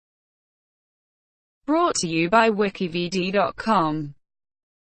Brought to you by WikiVidi.com.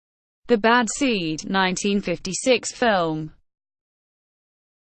 The Bad Seed, 1956 film.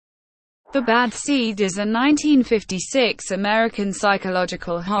 The Bad Seed is a 1956 American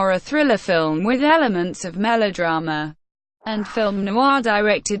psychological horror thriller film with elements of melodrama and film noir,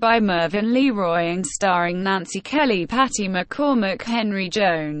 directed by Mervyn LeRoy and starring Nancy Kelly, Patty McCormack, Henry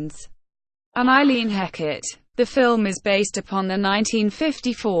Jones, and Eileen Heckart. The film is based upon the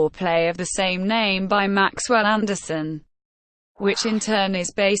 1954 play of the same name by Maxwell Anderson, which in turn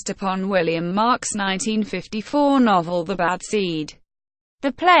is based upon William Marks' 1954 novel The Bad Seed.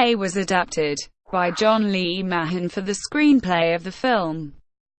 The play was adapted by John Lee Mahin for the screenplay of the film.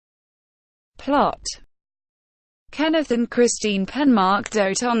 Plot: Kenneth and Christine Penmark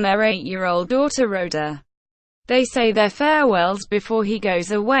dote on their 8-year-old daughter Rhoda. They say their farewells before he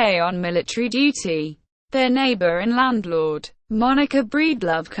goes away on military duty. Their neighbor and landlord, Monica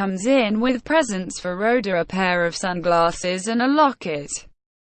Breedlove, comes in with presents for Rhoda: a pair of sunglasses and a locket.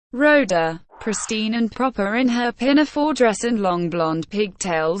 Rhoda, pristine and proper in her pinafore dress and long blonde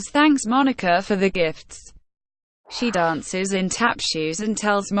pigtails, thanks Monica for the gifts. She dances in tap shoes and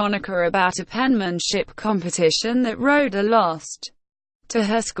tells Monica about a penmanship competition that Rhoda lost to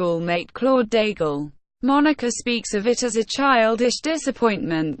her schoolmate Claude Daigle. Monica speaks of it as a childish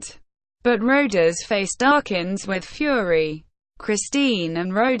disappointment, but Rhoda's face darkens with fury. Christine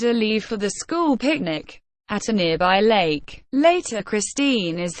and Rhoda leave for the school picnic at a nearby lake. Later,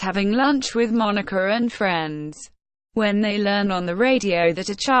 Christine is having lunch with Monica and friends when they learn on the radio that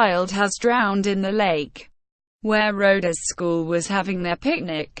a child has drowned in the lake where Rhoda's school was having their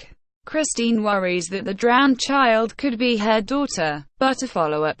picnic. Christine worries that the drowned child could be her daughter, but a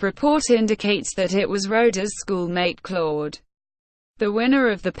follow-up report indicates that it was Rhoda's schoolmate Claude, the winner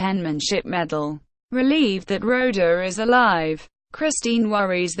of the penmanship medal. Relieved that Rhoda is alive, Christine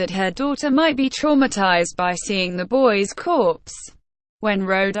worries that her daughter might be traumatized by seeing the boy's corpse. When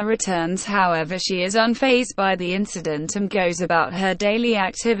Rhoda returns, however, she is unfazed by the incident and goes about her daily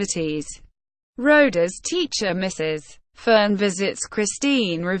activities. Rhoda's teacher, Mrs. Fern, visits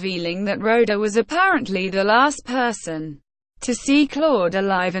Christine, revealing that Rhoda was apparently the last person to see Claude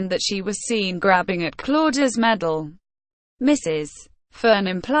alive and that she was seen grabbing at Claude's medal. Mrs. Fern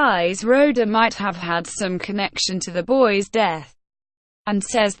implies Rhoda might have had some connection to the boy's death, and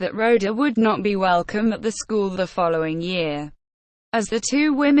says that Rhoda would not be welcome at the school the following year. As the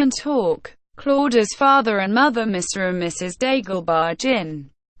two women talk, Claude's father and mother, Mr. and Mrs. Daigle, barge in.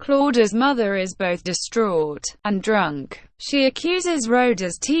 Claude's mother is both distraught and drunk. She accuses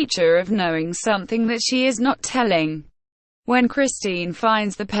Rhoda's teacher of knowing something that she is not telling. When Christine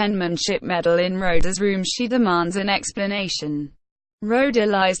finds the penmanship medal in Rhoda's room, she demands an explanation. Rhoda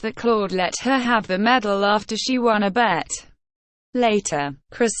lies that Claude let her have the medal after she won a bet. Later,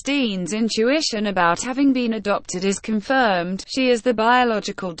 Christine's intuition about having been adopted is confirmed. She is the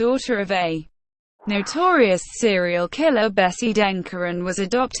biological daughter of a notorious serial killer, Bessie Denker, and was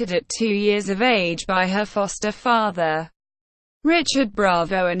adopted at 2 years of age by her foster father, Richard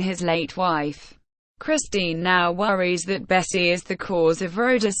Bravo, and his late wife. Christine now worries that Bessie is the cause of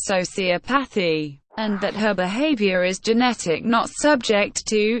Rhoda's sociopathy, and that her behavior is genetic, not subject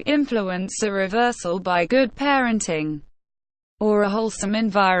to influence or reversal by good parenting or a wholesome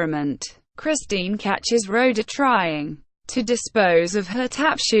environment. Christine catches Rhoda trying to dispose of her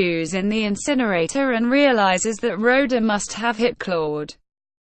tap shoes in the incinerator and realizes that Rhoda must have hit Claude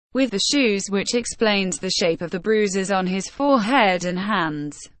with the shoes, which explains the shape of the bruises on his forehead and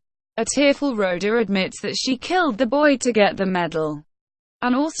hands. A tearful Rhoda admits that she killed the boy to get the medal,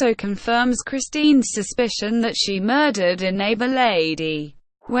 and also confirms Christine's suspicion that she murdered a neighbor lady.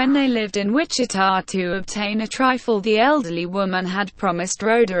 When they lived in Wichita to obtain a trifle the elderly woman had promised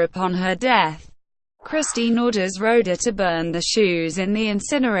Rhoda upon her death, Christine orders Rhoda to burn the shoes in the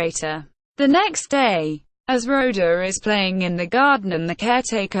incinerator. The next day, as Rhoda is playing in the garden, the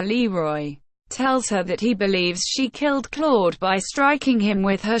caretaker Leroy tells her that he believes she killed Claude by striking him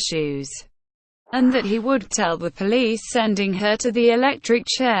with her shoes, and that he would tell the police, sending her to the electric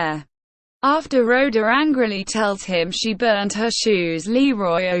chair. After Rhoda angrily tells him she burned her shoes,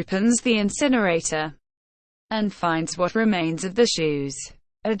 Leroy opens the incinerator and finds what remains of the shoes.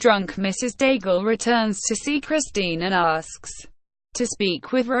 A drunk Mrs. Daigle returns to see Christine and asks to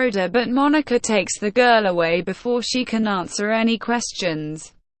speak with Rhoda, but Monica takes the girl away before she can answer any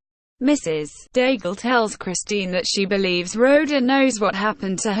questions. Mrs. Daigle tells Christine that she believes Rhoda knows what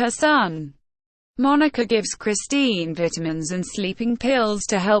happened to her son. Monica gives Christine vitamins and sleeping pills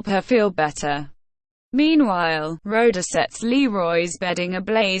to help her feel better. Meanwhile, Rhoda sets Leroy's bedding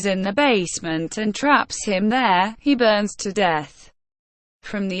ablaze in the basement and traps him there. He burns to death.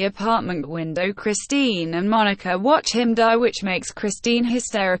 From the apartment window, Christine and Monica watch him die, which makes Christine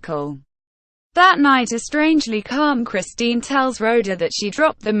hysterical. That night, a strangely calm Christine tells Rhoda that she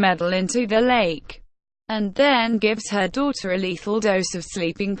dropped the medal into the lake, and then gives her daughter a lethal dose of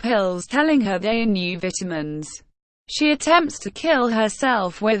sleeping pills, telling her they are new vitamins. She attempts to kill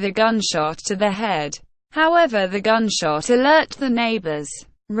herself with a gunshot to the head. However, the gunshot alerts the neighbors.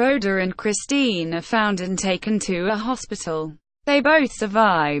 Rhoda and Christine are found and taken to a hospital. They both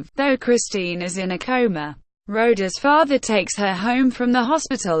survive, though Christine is in a coma. Rhoda's father takes her home from the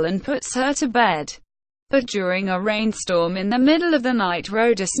hospital and puts her to bed. But during a rainstorm in the middle of the night,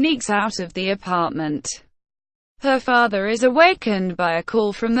 Rhoda sneaks out of the apartment. Her father is awakened by a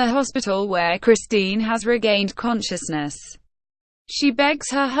call from the hospital where Christine has regained consciousness. She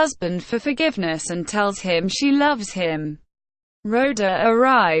begs her husband for forgiveness and tells him she loves him. Rhoda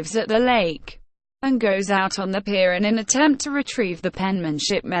arrives at the lake and goes out on the pier in an attempt to retrieve the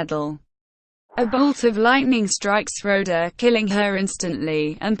penmanship medal. A bolt of lightning strikes Rhoda, killing her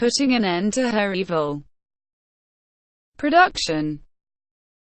instantly, and putting an end to her evil. Production.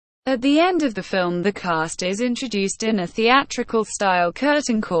 At the end of the film, the cast is introduced in a theatrical-style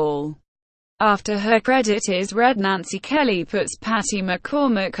curtain call. After her credit is read, Nancy Kelly puts Patty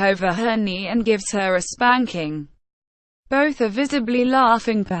McCormack over her knee and gives her a spanking. Both are visibly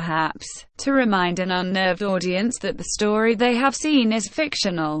laughing, perhaps to remind an unnerved audience that the story they have seen is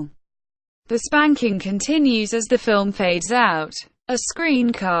fictional. The spanking continues as the film fades out. A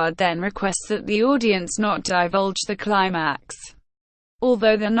screen card then requests that the audience not divulge the climax.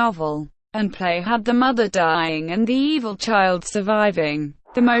 Although the novel and play had the mother dying and the evil child surviving,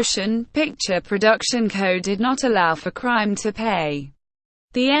 the motion picture production code did not allow for crime to pay.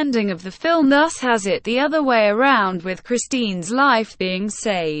 The ending of the film thus has it the other way around, with Christine's life being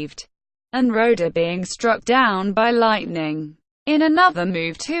saved and Rhoda being struck down by lightning. In another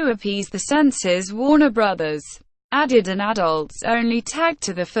move to appease the censors, Warner Brothers added an adults-only tag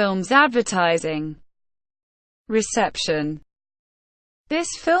to the film's advertising. Reception. This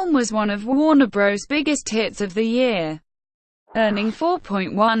film was one of Warner Bros.' biggest hits of the year, earning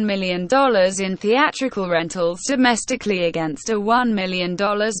 $4.1 million in theatrical rentals domestically against a $1 million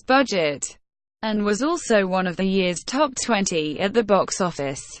budget, and was also one of the year's top 20 at the box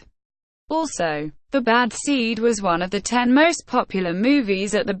office. Also, The Bad Seed was one of the 10 most popular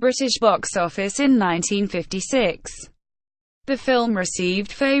movies at the British box office in 1956. The film received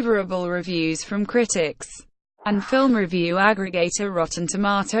favorable reviews from critics, and film review aggregator Rotten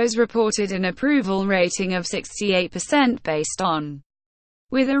Tomatoes reported an approval rating of 68% based on,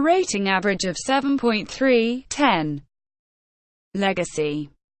 with a rating average of 7.3/10. Legacy.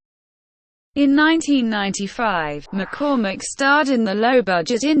 In 1995, McCormack starred in the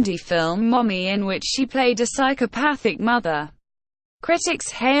low-budget indie film Mommy, in which she played a psychopathic mother.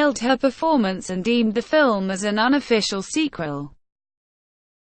 Critics hailed her performance and deemed the film as an unofficial sequel.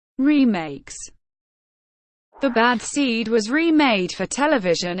 Remakes. The Bad Seed was remade for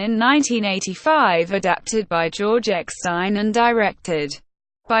television in 1985, adapted by George Eckstein and directed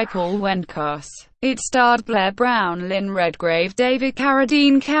by Paul Wenkos. It starred Blair Brown, Lynn Redgrave, David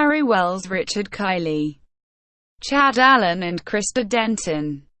Carradine, Carrie Wells, Richard Kiley, Chad Allen, and Krista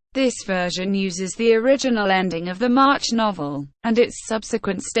Denton. This version uses the original ending of the March novel, and its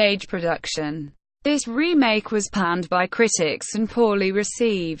subsequent stage production. This remake was panned by critics and poorly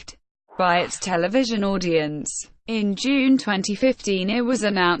received by its television audience. In June 2015, it was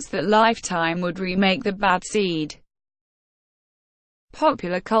announced that Lifetime would remake The Bad Seed.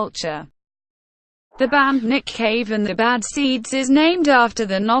 Popular culture. The band Nick Cave and the Bad Seeds is named after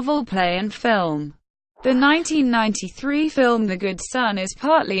the novel, play, and film. The 1993 film The Good Son is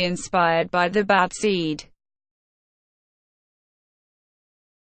partly inspired by The Bad Seed.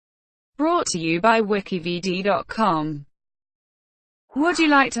 Brought to you by WikiVidi.com. Would you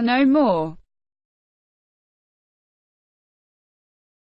like to know more?